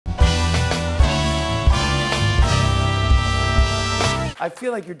I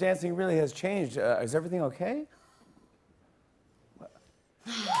feel like your dancing really has changed. Is everything okay?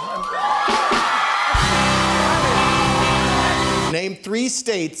 Name 3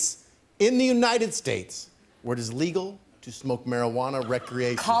 states in the United States where it is legal to smoke marijuana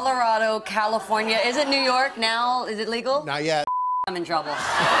recreationally. Colorado, California. Is it New York now? Is it legal? Not yet. I'm in trouble.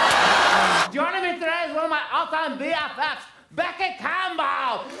 Joining me today is one of my all-time BFFs, Becky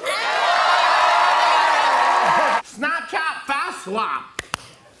Campbell. Snapchat fast swap.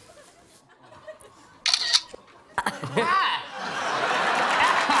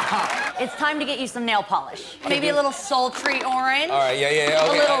 It's time to get you some nail polish. Maybe a little sultry orange. All right, yeah.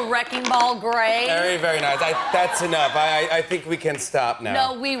 Okay. A little wrecking ball gray. Very, very nice. That's enough. I think we can stop now.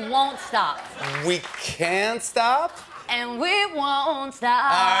 No, we won't stop. We can stop? And we won't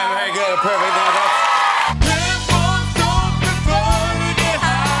stop. All right, very good. Perfect. Now that's...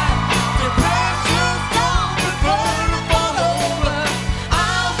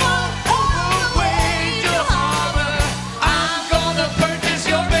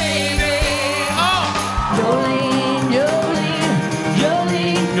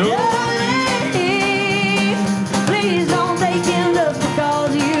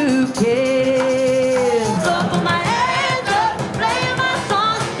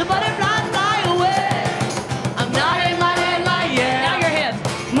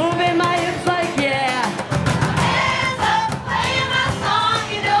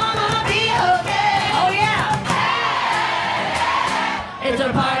 It's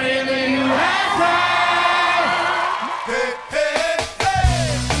a party in the USA! Hey, hey, hey!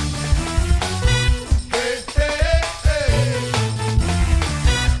 Hey, hey, hey!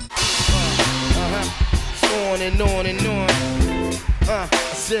 On and on and on. I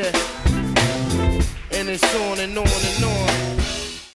said, and it's on and on and on.